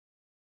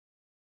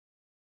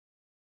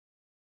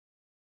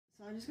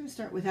So I'm just going to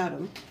start without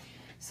them.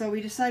 So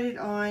we decided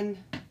on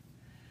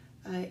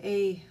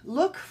a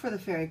look for the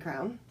fairy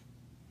crown.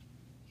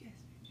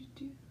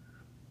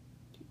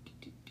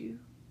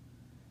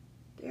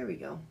 There we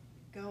go.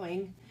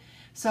 Going.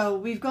 So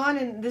we've gone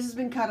and this has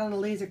been cut on a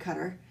laser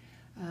cutter.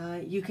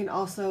 You can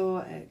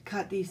also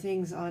cut these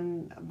things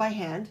by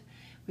hand.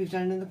 We've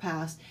done it in the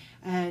past.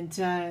 And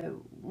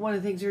one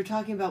of the things we were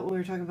talking about when we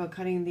were talking about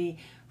cutting the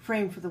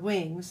frame for the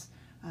wings,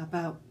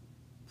 about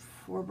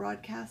 5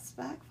 broadcasts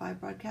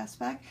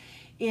back,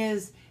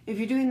 is if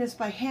you're doing this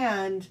by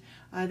hand,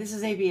 this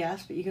is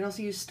ABS, but you can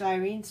also use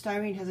styrene.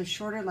 Styrene has a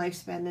shorter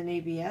lifespan than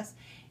ABS.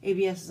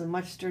 ABS is a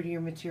much sturdier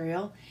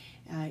material.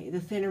 The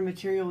thinner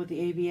material with the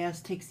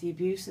ABS takes the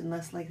abuse and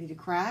less likely to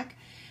crack.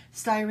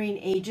 Styrene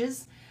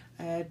ages.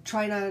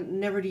 Try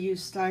never to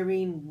use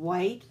styrene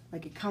white,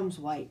 like it comes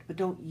white, but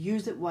don't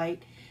use it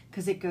white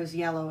because it goes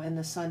yellow and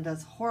the sun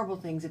does horrible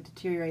things, it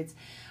deteriorates.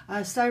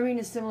 Styrene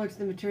is similar to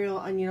the material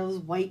on those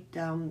white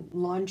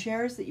lawn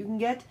chairs that you can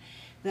get,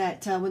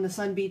 that when the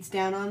sun beats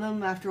down on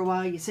them, after a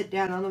while you sit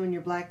down on them in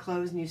your black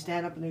clothes and you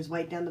stand up and there's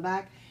white down the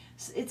back.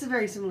 It's a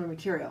very similar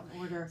material.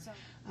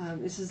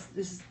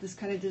 This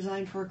kind of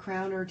design for a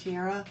crown or a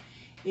tiara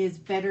is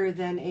better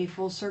than a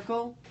full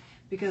circle,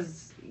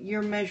 because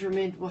your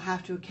measurement will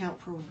have to account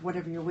for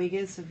whatever your wig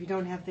is. So if you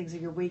don't have things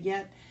in your wig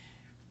yet,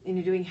 and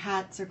you're doing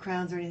hats or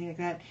crowns or anything like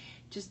that,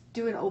 just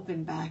do an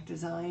open back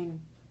design.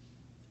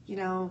 You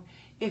know,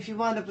 if you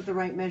wind up with the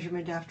right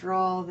measurement after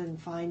all, then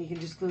fine, you can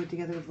just glue it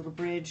together with a little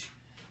bridge.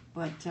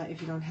 But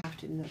if you don't have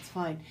to, then that's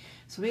fine.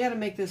 So we got to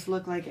make this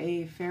look like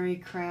a fairy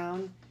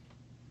crown.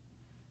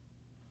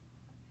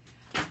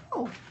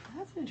 Oh,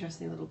 that's an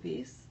interesting little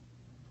piece.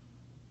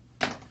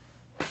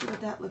 See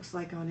what that looks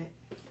like on it.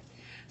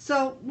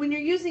 So when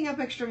you're using up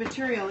extra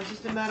material, it's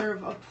just a matter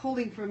of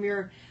pulling from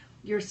your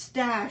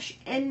stash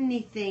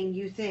anything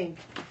you think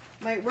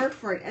might work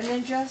for it, and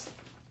then just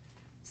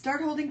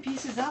start holding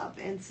pieces up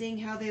and seeing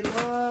how they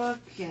look.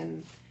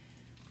 And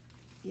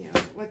you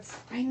know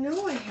I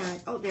know I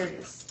had, oh, there it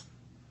is.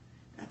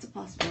 That's a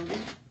possibility.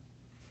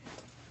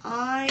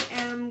 I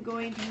am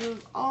going to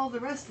move all the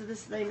rest of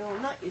this that I know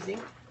I'm not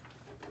using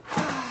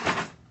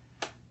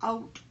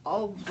out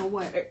of the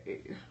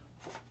way.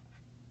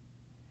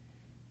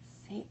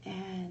 St.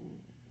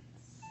 Anne's.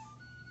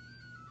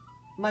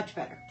 Much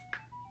better.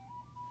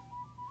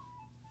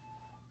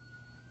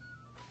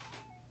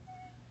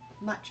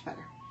 Much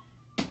better.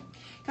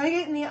 Gotta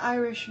get in the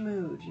Irish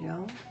mood, you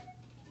know?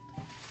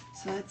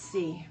 So let's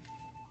see.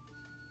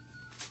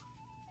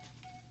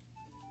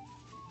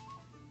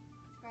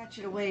 Scratch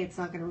it away, it's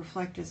not going to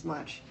reflect as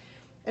much.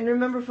 And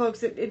remember,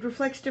 folks, it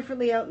reflects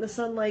differently out in the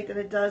sunlight than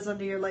it does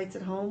under your lights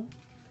at home.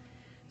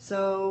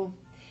 So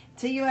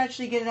until you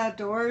actually get it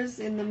outdoors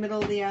in the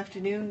middle of the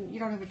afternoon, you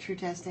don't have a true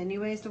test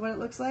anyways to what it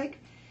looks like.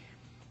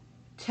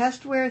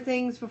 Test wear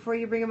things before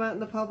you bring them out in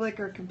the public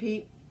or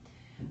compete.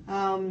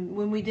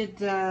 When we did,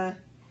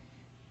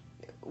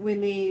 when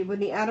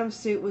the Adams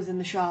suit was in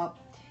the shop,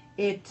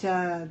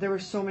 there were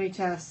so many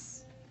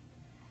tests.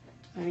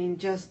 I mean,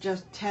 just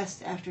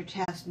test after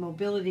test,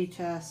 mobility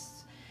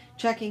tests,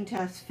 checking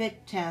tests,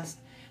 fit tests.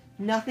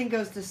 Nothing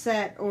goes to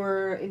set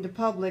or into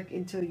public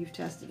until you've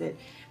tested it.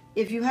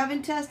 If you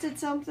haven't tested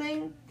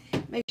something,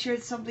 make sure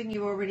it's something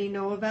you already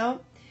know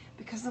about,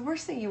 because the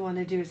worst thing you want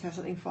to do is have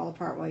something fall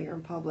apart while you're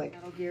in public.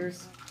 Metal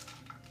gears.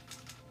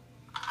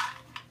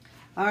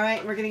 All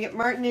right, we're going to get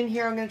Martin in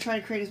here. I'm going to try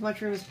to create as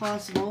much room as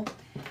possible.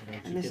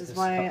 And this is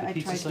why I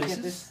tried to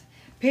get this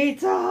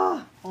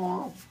pizza.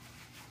 Oh.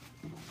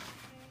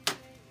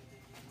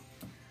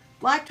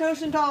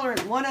 Lactose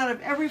intolerant. 1 out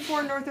of every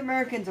 4 North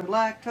Americans are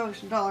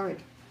lactose intolerant.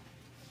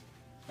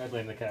 I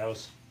blame the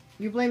cows.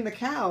 You blame the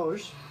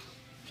cows?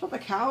 It's not the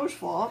cow's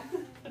fault.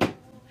 They're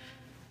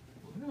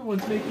the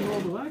ones making all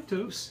the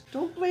lactose.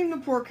 Don't blame the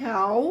poor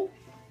cow.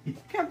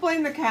 Can't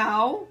blame the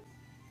cow.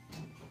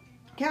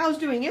 Cow's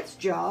doing its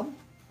job.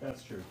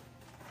 That's true.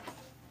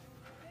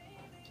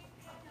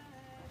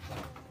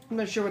 I'm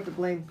not sure what to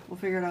blame. We'll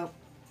figure it out.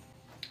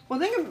 Well,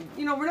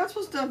 we're not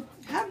supposed to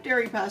have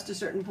dairy past a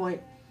certain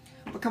point.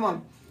 But come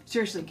on,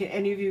 seriously, can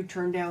any of you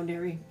turn down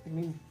dairy? I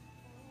mean,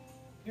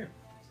 here.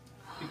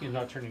 Speaking of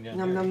not turning down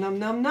dairy. Num num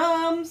num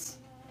nums.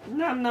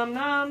 Num num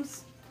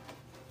nums.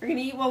 We're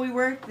gonna eat while we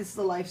work. This is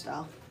the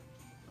lifestyle.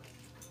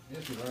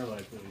 Yes, we are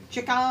like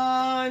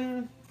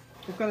chicken.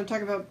 We're gonna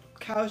talk about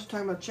cows. We're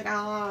talking about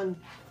chicken.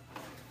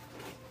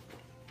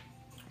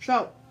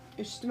 So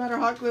it's just a matter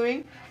of hot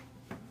gluing,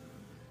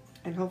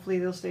 and hopefully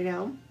they'll stay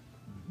down.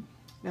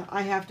 Now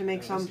I have to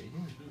make some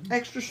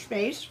extra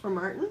space for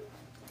Martin.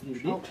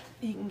 So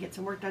he can get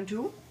some work done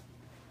too.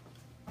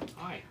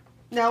 Hi.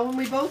 Now when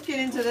we both get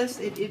into this,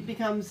 it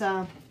becomes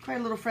quite a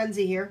little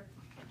frenzy here.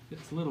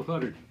 It's a little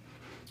cluttered.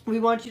 We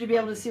want you to be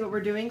able to see what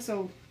we're doing,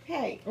 so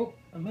hey. Oh,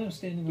 I'm not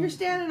standing on You're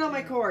standing on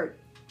my cord.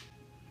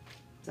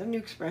 Is that a new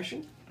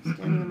expression?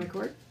 Standing on my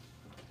cord?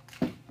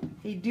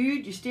 Hey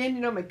dude, you're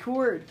standing on my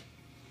cord.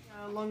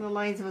 Along the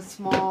lines of a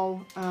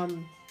small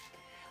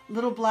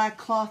little black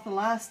cloth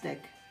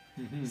elastic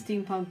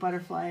steampunk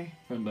butterfly.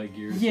 Run by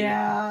gears.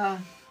 Yeah.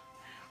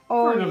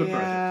 Oh, for another yeah.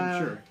 present,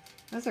 I'm sure.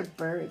 Those are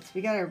birds.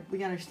 We got our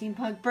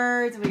steampunk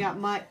birds. And we got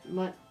Mutt.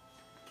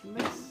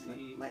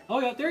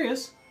 Oh yeah, there he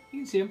is. You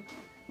can see him.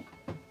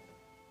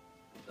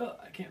 Oh,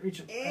 I can't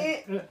reach him.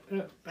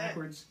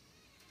 Backwards.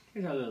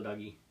 Here's our little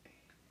doggy.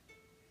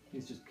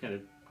 He's just kind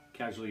of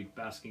casually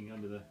basking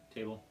under the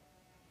table.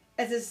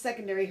 That's his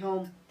secondary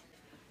home.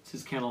 It's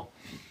his kennel.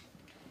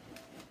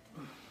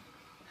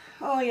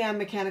 Oh yeah,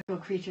 mechanical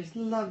creatures.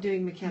 Love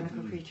doing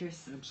mechanical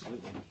creatures.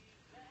 Absolutely.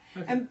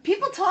 Okay. And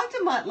people talk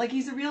to Mutt like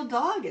he's a real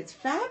dog. It's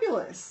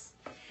fabulous.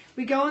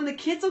 We go and the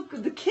kids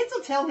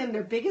will tell him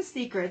their biggest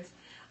secrets.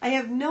 I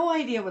have no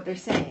idea what they're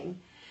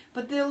saying,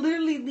 but they'll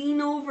literally lean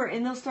over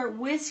and they'll start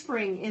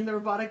whispering in the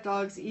robotic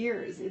dog's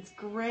ears. It's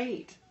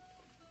great.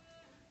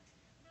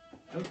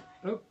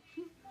 Oh.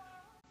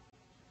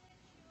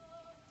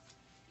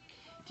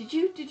 Did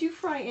you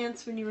fry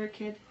ants when you were a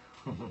kid?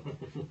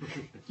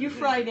 You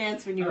fried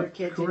ants when you were a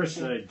kid. Of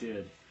course I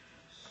did.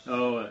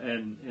 Oh,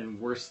 and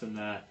worse than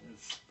that,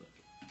 it's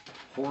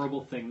a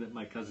horrible thing that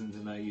my cousins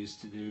and I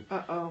used to do.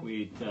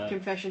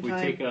 Confession we'd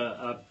time. take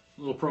a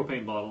little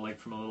propane bottle, like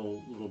from a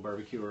little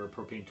barbecue or a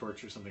propane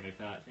torch or something like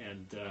that,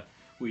 and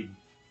we'd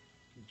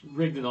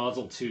rig the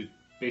nozzle to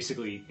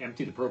basically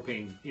empty the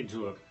propane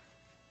into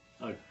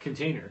a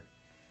container,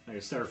 like a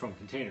styrofoam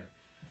container.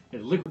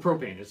 And liquid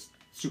propane is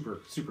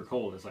super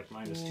cold. It's like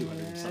minus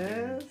 200 and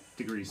something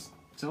degrees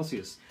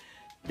Celsius.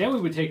 Then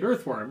we would take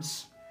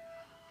earthworms.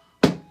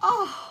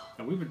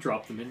 And we would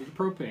drop them into the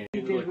propane,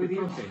 into liquid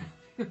propane.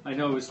 I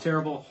know, it was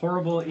terrible,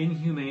 horrible,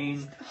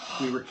 inhumane.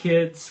 We were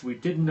kids. We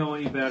didn't know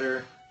any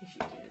better. If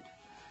you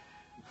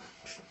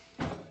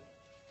did.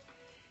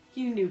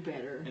 You knew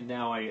better. And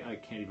now I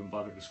can't even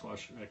bother to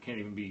squash. I can't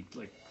even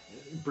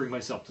bring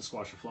myself to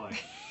squash a fly.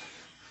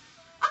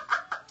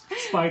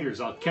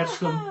 Spiders, I'll catch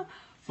them.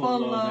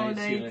 Follow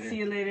night. See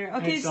you later.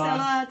 Okay, Thanks,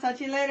 Stella. Talk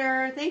to you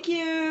later. Thank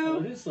you.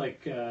 Well, it is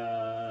like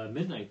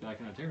midnight back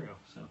in Ontario,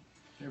 so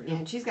there we go.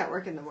 And she's got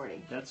work in the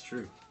morning. That's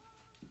true.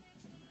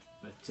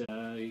 But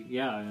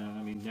yeah,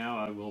 I mean, now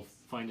I will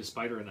find a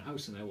spider in the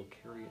house and I will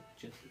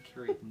gently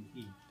carry it and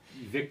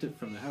evict it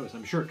from the house.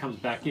 I'm sure it comes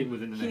back in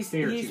within the next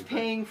day or two. He's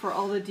paying for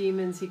all the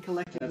demons he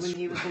collected when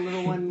he was a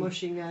little one,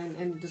 mushing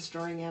and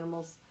destroying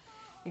animals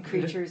and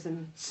creatures.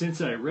 And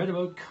since I read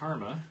about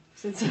karma.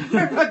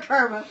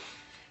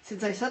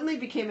 Since I suddenly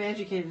became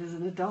educated as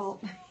an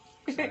adult.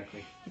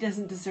 Exactly. He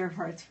doesn't deserve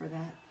hearts for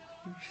that.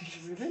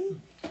 Ribbon?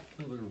 A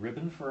little bit of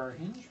ribbon for our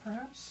hinge,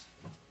 perhaps?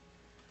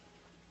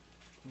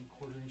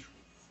 1/4 inch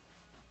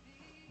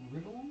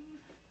ribbon?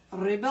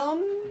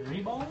 Ribbon?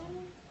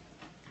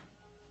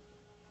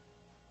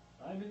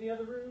 I'm in the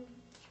other room.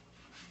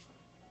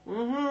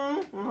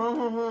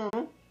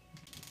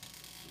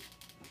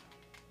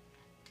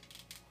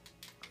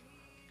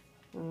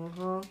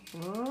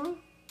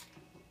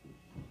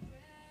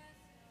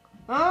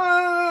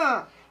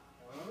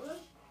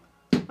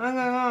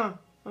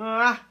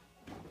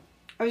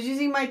 I was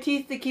using my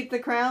teeth to keep the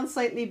crown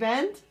slightly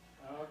bent.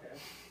 Oh, okay.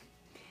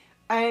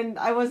 And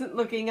I wasn't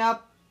looking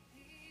up,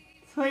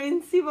 so I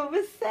didn't see what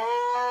was said.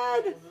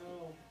 Oh,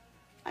 no.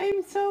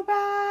 I'm so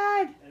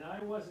bad. And I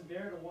wasn't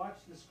there to watch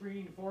the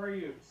screen for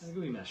you. A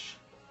gooey mesh.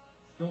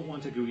 Don't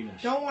want a gooey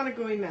mesh. Don't want a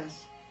gooey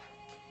mess.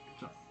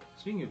 So,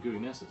 speaking of gooey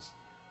messes,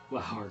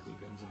 wow, our glue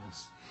gun's a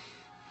mess.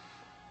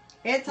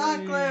 It's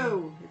hot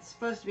glue. It's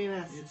supposed to be a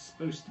mess. It's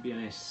supposed to be a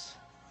mess.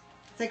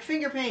 It's like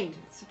finger paint.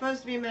 It's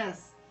supposed to be a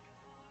mess.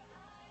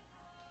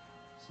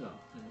 So,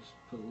 I just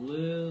put a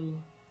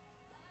little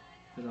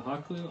bit of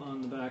hot glue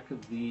on the back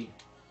of the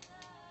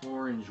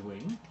orange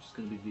wing, which is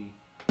going to be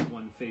the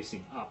one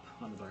facing up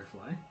on the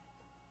butterfly.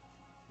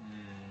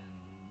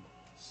 And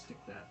stick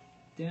that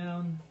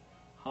down.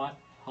 Hot,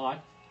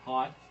 hot,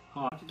 hot,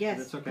 hot. Yes,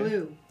 That's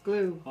okay.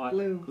 glue, Hot,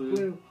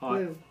 glue,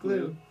 hot,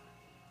 glue.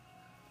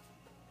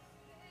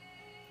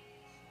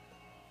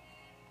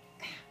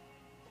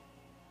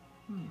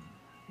 I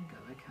think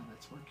I like how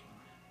that's working.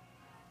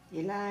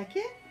 You like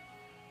it?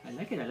 I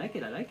like it, I like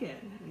it, I like it.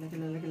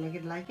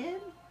 Like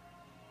it?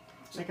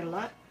 Like it a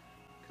lot?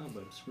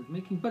 Cobwebs. We're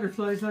making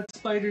butterflies, not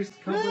spiders.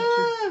 Cobwebs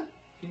are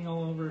getting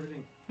all over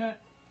everything. No,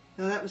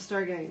 that was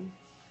Stargate.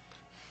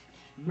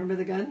 Remember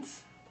the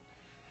guns?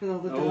 With all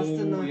the dust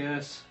and the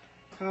yes.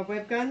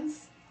 cobweb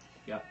guns?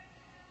 Yep.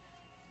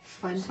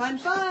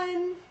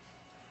 Fun.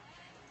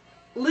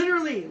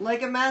 Literally,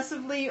 like a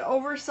massively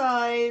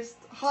oversized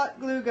hot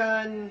glue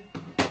gun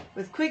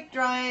with quick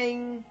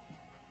drying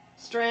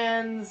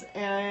strands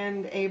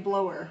and a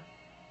blower.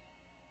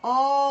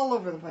 All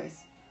over the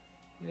place.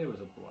 It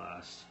was a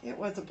blast. It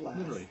was a blast.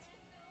 Literally.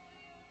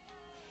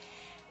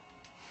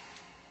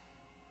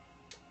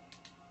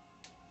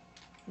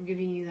 I'm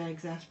giving you that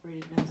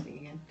exasperated nesting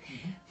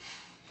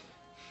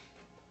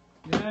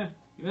again.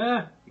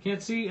 Yeah. You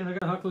can't see, and I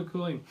got hot glue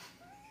cooling.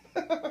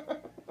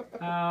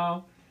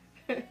 Ow.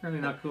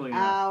 Apparently not cooling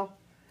enough.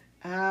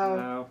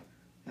 Ow.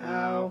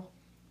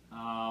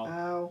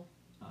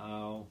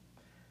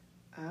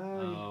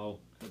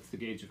 That's the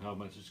gauge of how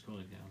much it's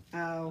cooling down.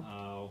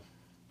 Ow.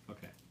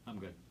 Okay, I'm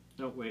good.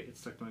 No, wait, it's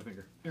stuck to my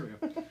finger. There we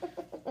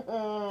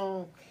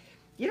go.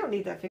 You don't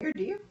need that finger,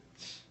 do you?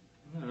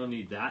 I don't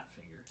need that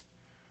finger.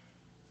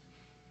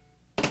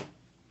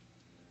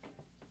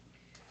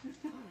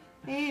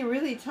 Hey,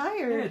 really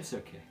tired. Yeah, it's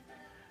okay.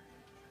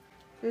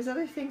 There's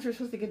other things we're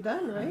supposed to get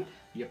done, right?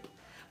 Yep.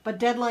 But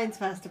deadline's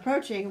fast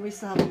approaching, and we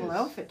still have a whole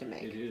outfit to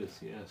make. It is,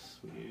 yes,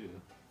 we do.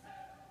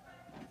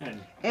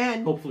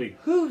 And hopefully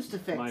hooves to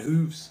fix. My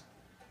hooves.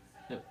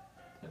 That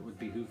would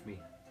behoove me.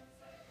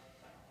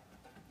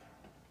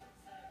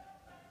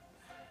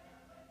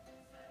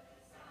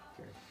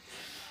 Okay.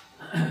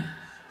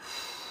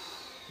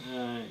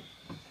 Alright.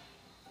 I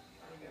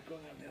got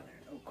going on down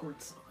there. No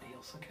cords on my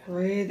heels. Okay.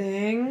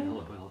 Breathing.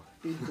 LOL.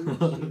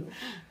 Behooves you.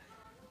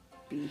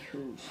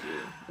 Behooves you.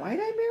 Why'd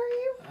I marry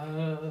you?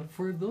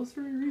 For those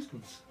very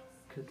reasons.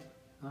 Because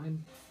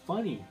I'm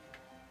funny.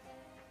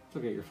 It's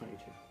okay, you're funny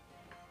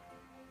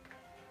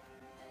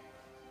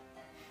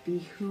too.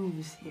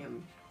 Behooves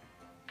him.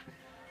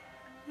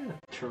 Where did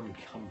that term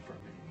come from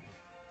anyway?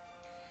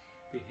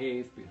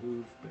 Behave,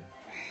 behoove,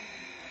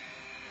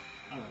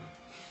 I don't know.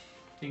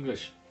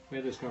 English. We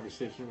had this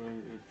conversation where we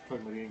were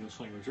talking about the English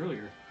language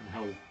earlier and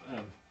how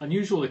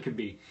unusual it can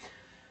be.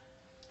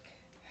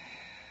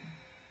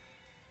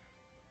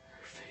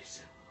 Her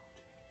face.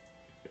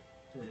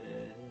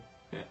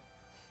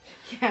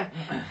 Yeah.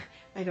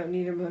 I don't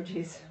need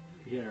emojis.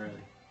 Yeah,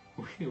 really.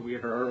 We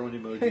are our own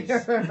emojis. We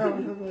are our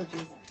own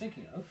emojis.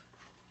 Thinking of,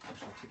 I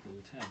shall take a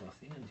little tab off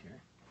the end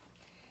here.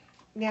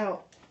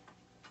 Now,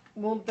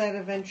 won't that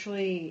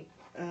eventually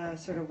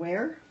sort of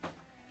wear?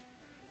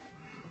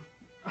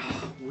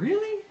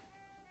 Really?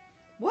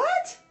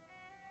 What?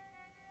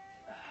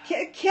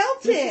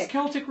 Celtic. This is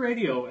Celtic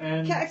radio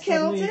and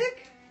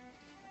Celtic.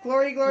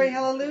 Glory, glory,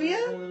 hallelujah.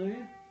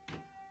 Hallelujah.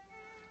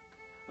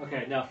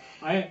 Okay, now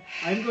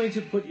I'm going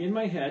to put in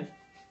my head.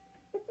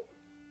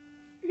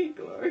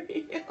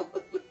 Glory, hallelujah.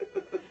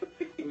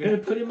 I'm going to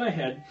put in my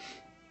head.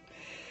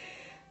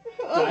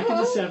 Back in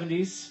the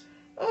 70s,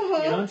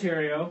 in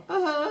Ontario,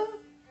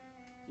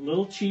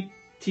 little cheap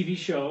TV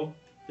show,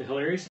 The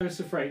Hilarious House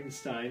of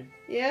Frightenstein.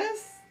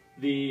 Yes.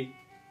 The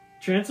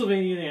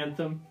Transylvanian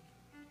anthem,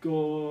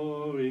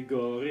 Glory,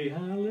 glory,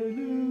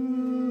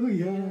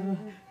 hallelujah,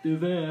 the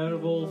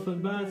werewolf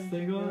and bats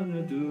they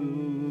gonna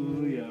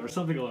do, yeah, or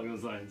something along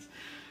those lines.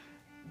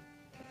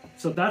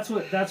 So that's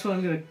what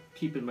I'm gonna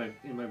keep in my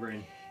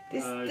brain.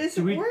 This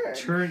do we work.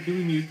 Do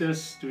we mute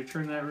this? Do we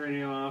turn that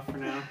radio off for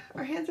now?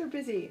 Our hands are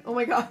busy. Oh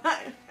my god.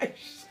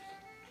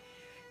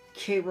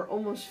 Okay, we're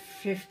almost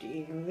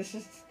 50. And this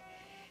is.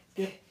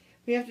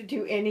 We have to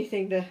do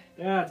anything to.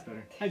 That's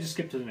better. I just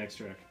skipped to the next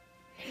track.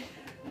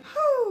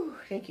 Whew,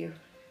 thank you.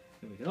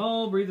 And we can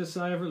all breathe a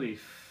sigh of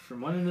relief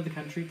from one end of the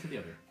country to the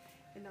other.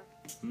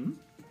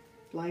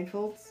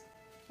 Blindfolds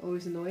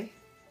always annoy.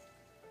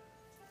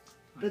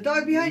 The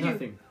dog behind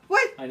you.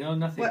 What? I know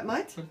nothing. What,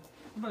 Mutt? What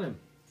about him?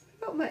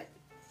 What, Mutt?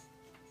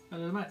 What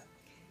about Mutt?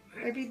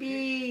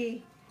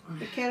 RBB.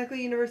 Mechanical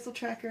Universal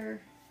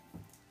Tracker.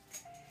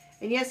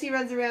 And yes, he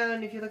runs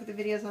around. If you look at the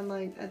videos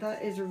online, I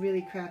thought it was a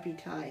really crappy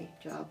tie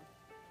job.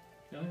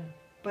 Oh, yeah.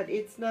 But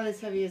it's not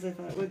as heavy as I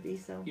thought it would be,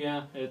 so.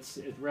 Yeah, it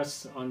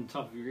rests on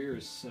top of your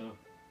ears, so.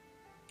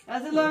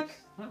 How's it look?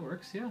 That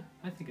works, yeah.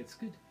 I think it's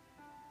good.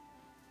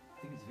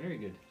 I think it's very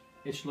good.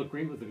 It should look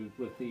great with the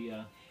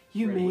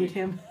You red made wig.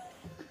 him.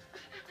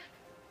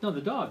 No,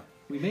 the dog.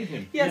 We made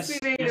him. Yes, we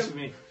made him.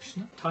 We made. She's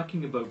not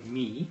talking about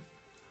me.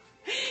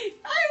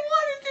 I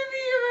want it to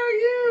be about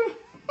you.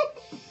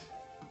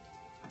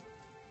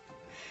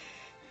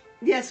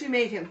 Yes, we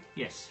made him.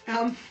 Yes.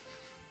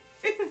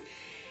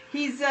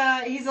 He's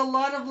a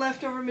lot of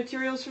leftover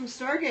materials from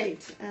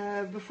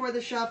Stargate. Before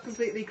the shop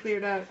completely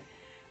cleared out,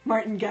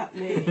 Martin got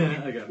made.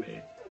 I got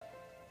made.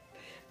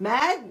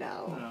 Mad?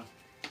 No.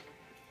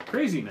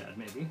 Crazy mad,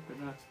 maybe, but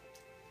not.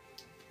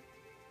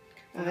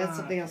 Oh, that's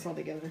something else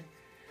altogether.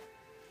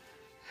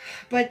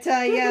 But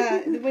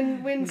yeah,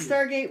 when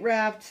Stargate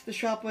wrapped, the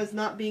shop was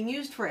not being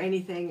used for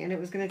anything, and it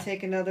was going to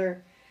take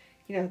another,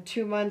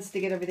 2 months to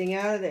get everything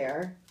out of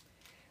there.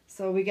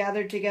 So we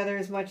gathered together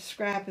as much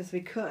scrap as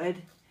we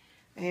could,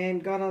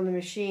 and got on the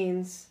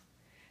machines.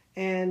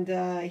 And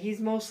he's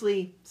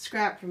mostly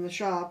scrap from the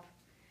shop,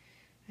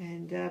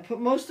 and put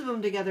most of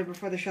them together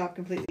before the shop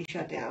completely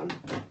shut down,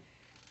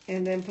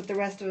 and then put the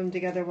rest of them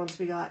together once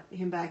we got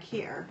him back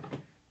here.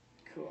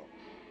 Cool.